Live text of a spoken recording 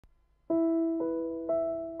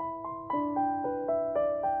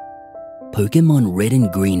Pokemon Red and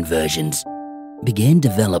Green versions began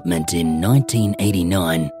development in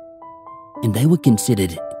 1989, and they were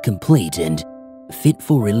considered complete and fit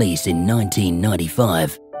for release in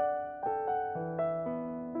 1995.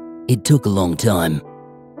 It took a long time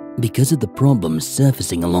because of the problems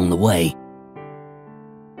surfacing along the way.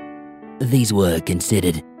 These were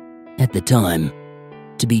considered, at the time,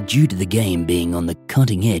 to be due to the game being on the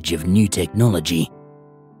cutting edge of new technology,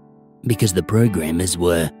 because the programmers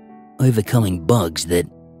were overcoming bugs that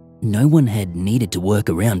no one had needed to work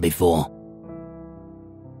around before.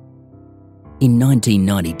 In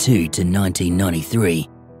 1992 to 1993,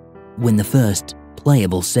 when the first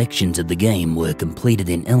playable sections of the game were completed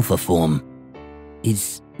in alpha form,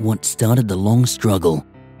 is what started the long struggle.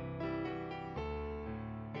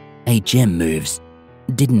 HM moves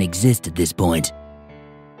didn't exist at this point.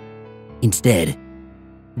 Instead,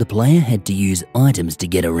 the player had to use items to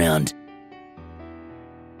get around.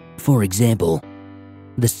 For example,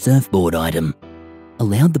 the surfboard item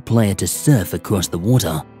allowed the player to surf across the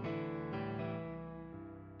water.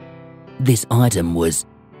 This item was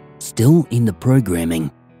still in the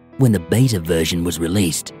programming when the beta version was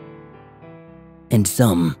released, and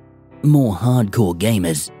some more hardcore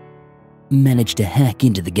gamers managed to hack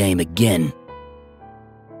into the game again.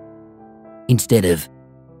 Instead of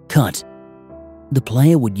cut, the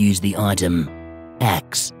player would use the item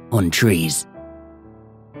axe on trees.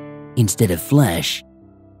 Instead of flash,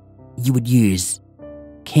 you would use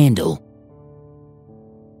candle.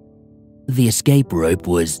 The escape rope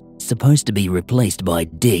was supposed to be replaced by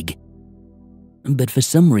dig, but for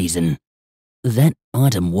some reason, that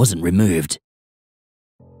item wasn't removed.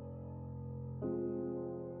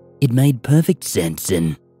 It made perfect sense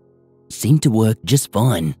and seemed to work just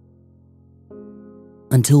fine,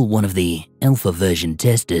 until one of the alpha version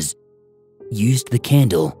testers used the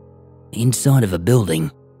candle inside of a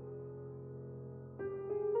building.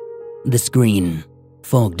 The screen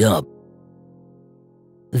fogged up.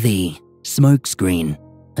 The smoke screen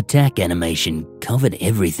attack animation covered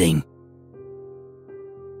everything.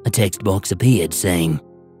 A text box appeared saying,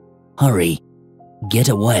 "Hurry, get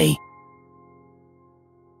away."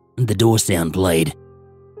 The door sound played.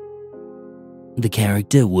 The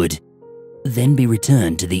character would then be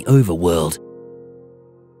returned to the overworld.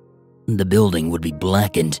 The building would be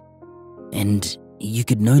blackened, and you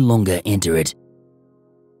could no longer enter it.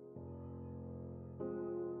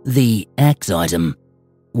 The axe item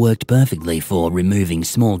worked perfectly for removing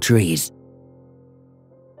small trees.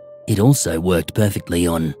 It also worked perfectly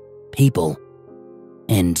on people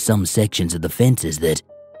and some sections of the fences that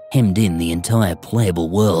hemmed in the entire playable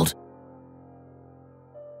world.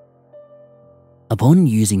 Upon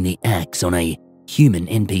using the axe on a human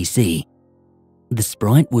NPC, the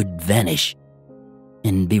sprite would vanish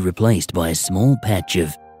and be replaced by a small patch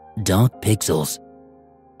of dark pixels.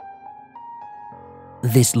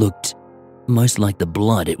 This looked most like the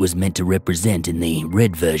blood it was meant to represent in the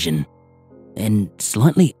red version, and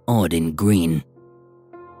slightly odd in green.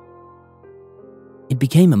 It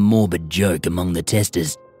became a morbid joke among the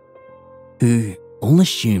testers, who all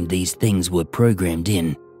assumed these things were programmed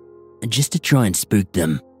in just to try and spook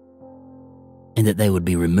them, and that they would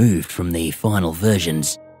be removed from the final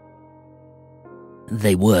versions.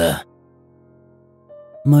 They were.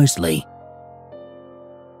 Mostly.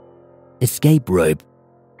 Escape rope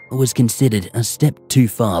was considered a step too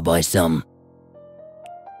far by some.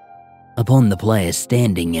 Upon the player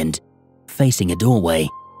standing and facing a doorway,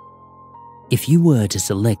 if you were to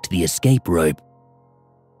select the escape rope,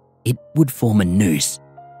 it would form a noose,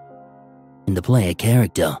 and the player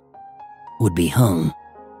character would be hung.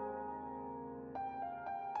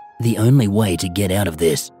 The only way to get out of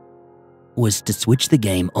this was to switch the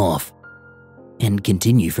game off and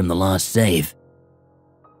continue from the last save.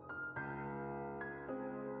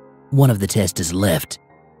 One of the testers left,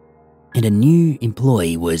 and a new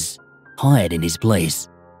employee was hired in his place.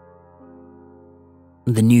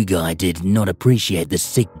 The new guy did not appreciate the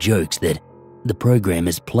sick jokes that the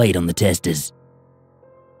programmers played on the testers.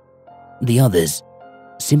 The others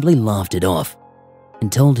simply laughed it off and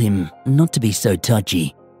told him not to be so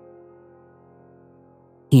touchy.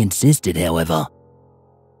 He insisted, however,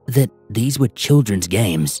 that these were children's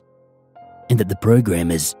games and that the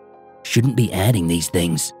programmers shouldn't be adding these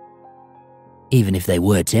things, even if they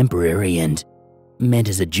were temporary and meant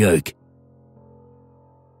as a joke.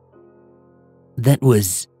 That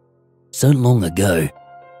was so long ago,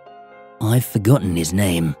 I've forgotten his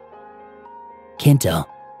name. Kenta,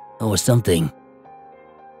 or something.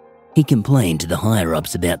 He complained to the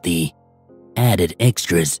higher-ups about the added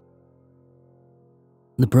extras.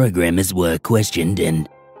 The programmers were questioned, and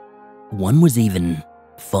one was even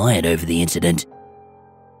fired over the incident.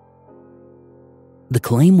 The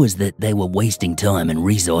claim was that they were wasting time and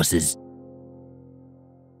resources.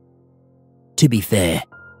 To be fair,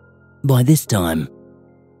 by this time,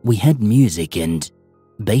 we had music and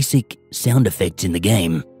basic sound effects in the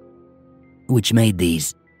game, which made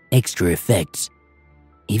these extra effects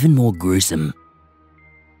even more gruesome.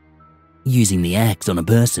 Using the axe on a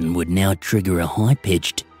person would now trigger a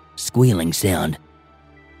high-pitched, squealing sound,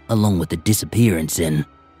 along with the disappearance in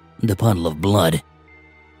the puddle of blood.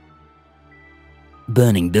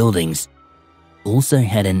 Burning buildings also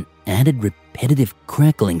had an added repetitive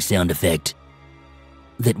crackling sound effect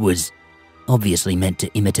that was obviously meant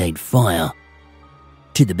to imitate fire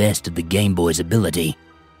to the best of the Game Boy's ability.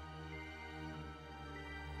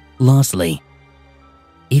 Lastly,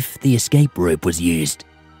 if the escape rope was used,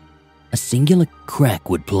 a singular crack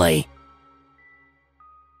would play.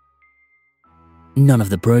 None of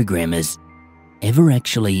the programmers ever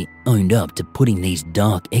actually owned up to putting these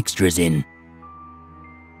dark extras in.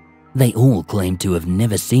 They all claimed to have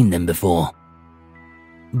never seen them before.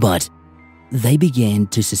 But they began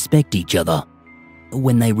to suspect each other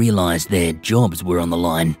when they realized their jobs were on the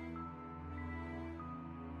line.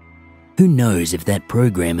 Who knows if that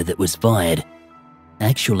programmer that was fired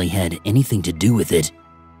actually had anything to do with it?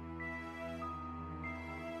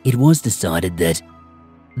 It was decided that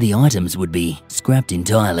the items would be scrapped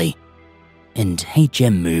entirely, and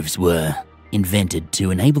HM moves were invented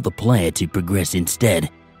to enable the player to progress instead.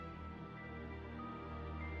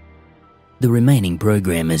 The remaining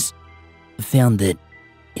programmers found that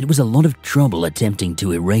it was a lot of trouble attempting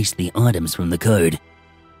to erase the items from the code,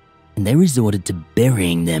 and they resorted to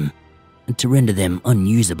burying them to render them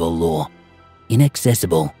unusable or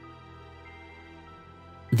inaccessible.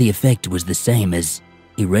 The effect was the same as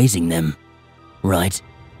erasing them, right?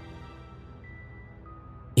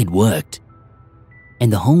 It worked,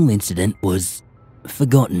 and the whole incident was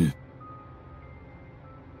forgotten.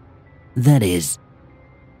 That is,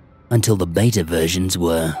 until the beta versions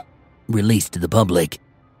were released to the public.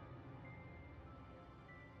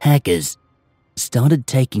 Hackers started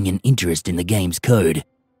taking an interest in the game's code.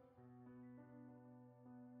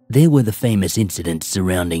 There were the famous incidents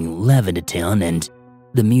surrounding Lavender Town and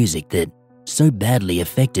the music that so badly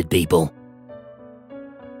affected people.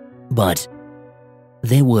 But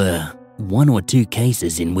there were 1 or 2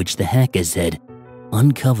 cases in which the hackers had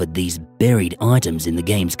uncovered these buried items in the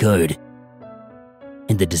game's code,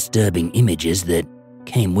 and the disturbing images that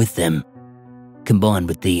came with them, combined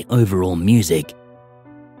with the overall music,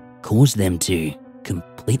 caused them to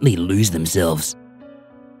completely lose themselves.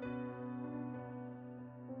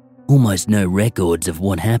 Almost no records of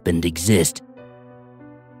what happened exist,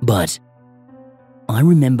 but I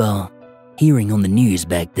remember hearing on the news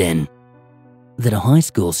back then that a high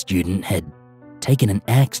school student had taken an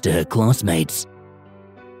axe to her classmates.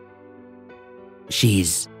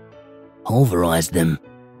 She's pulverized them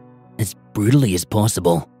as brutally as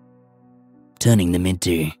possible, turning them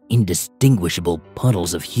into indistinguishable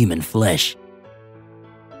puddles of human flesh.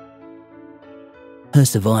 Her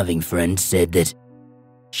surviving friend said that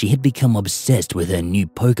she had become obsessed with her new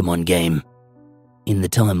Pokemon game in the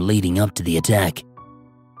time leading up to the attack.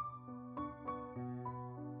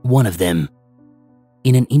 One of them,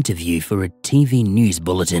 in an interview for a TV news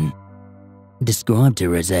bulletin, described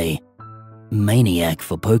her as a maniac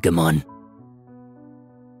for Pokemon.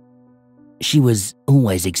 She was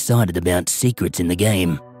always excited about secrets in the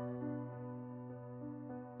game.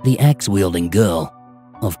 The axe-wielding girl,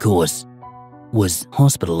 of course, was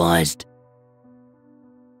hospitalized.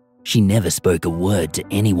 She never spoke a word to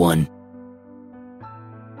anyone.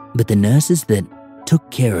 But the nurses that took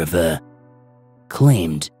care of her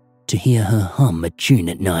claimed to hear her hum a tune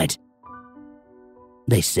at night.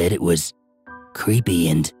 They said it was creepy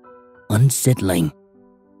and unsettling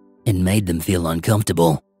and made them feel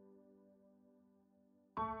uncomfortable.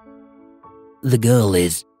 The girl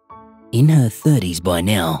is in her 30s by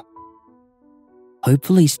now,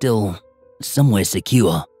 hopefully still somewhere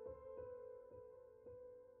secure.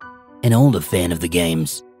 An older fan of the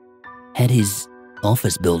games had his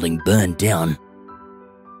office building burned down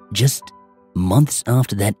just months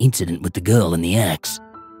after that incident with the girl and the axe.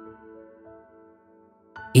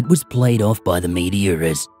 It was played off by the media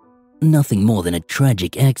as nothing more than a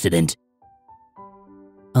tragic accident.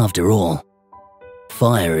 After all,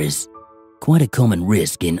 fire is quite a common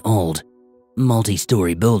risk in old,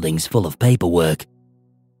 multi-story buildings full of paperwork.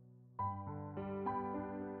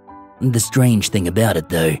 The strange thing about it,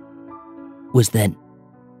 though, was that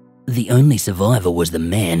the only survivor was the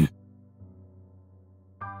man.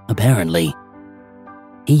 Apparently,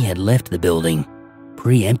 he had left the building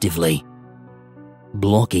preemptively,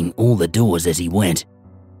 blocking all the doors as he went.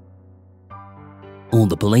 All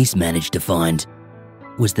the police managed to find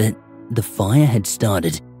was that the fire had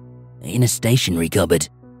started in a stationery cupboard.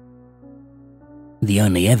 The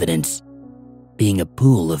only evidence being a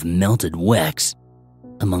pool of melted wax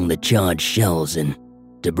among the charred shells and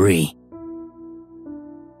debris.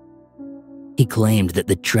 He claimed that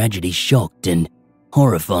the tragedy shocked and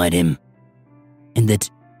horrified him, and that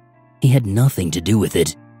he had nothing to do with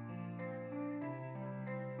it.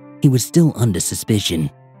 He was still under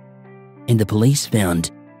suspicion, and the police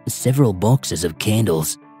found several boxes of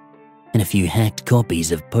candles and a few hacked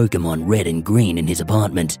copies of Pokemon Red and Green in his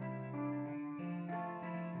apartment.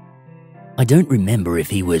 I don't remember if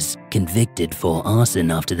he was convicted for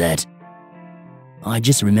arson after that. I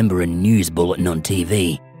just remember a news bulletin on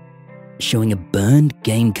TV showing a burned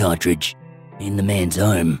game cartridge in the man's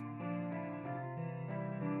home.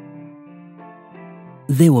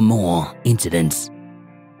 There were more incidents,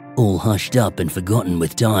 all hushed up and forgotten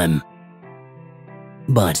with time.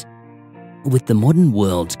 But with the modern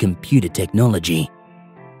world's computer technology,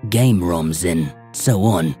 game ROMs and so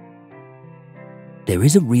on, there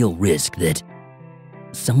is a real risk that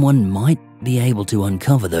someone might be able to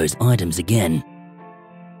uncover those items again.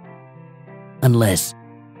 Unless,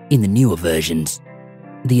 in the newer versions,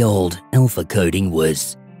 the old alpha coding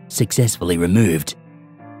was successfully removed.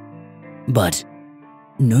 But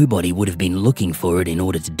nobody would have been looking for it in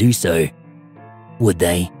order to do so, would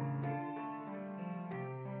they?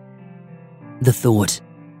 The thought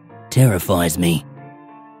terrifies me.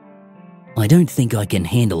 I don't think I can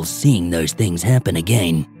handle seeing those things happen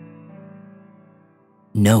again.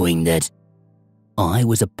 Knowing that I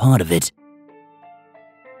was a part of it.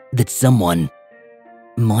 That someone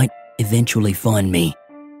might eventually find me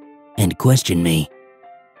and question me.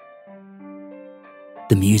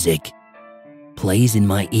 The music plays in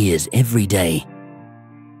my ears every day.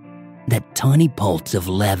 That tiny pulse of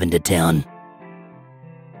Lavender Town.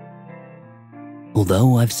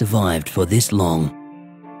 Although I've survived for this long,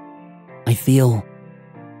 I feel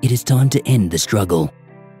it is time to end the struggle.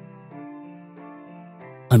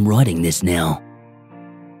 I'm writing this now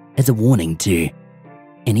as a warning to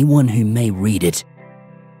anyone who may read it.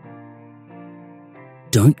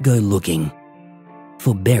 Don't go looking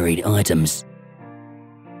for buried items.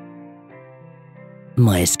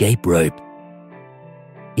 My escape rope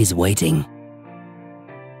is waiting.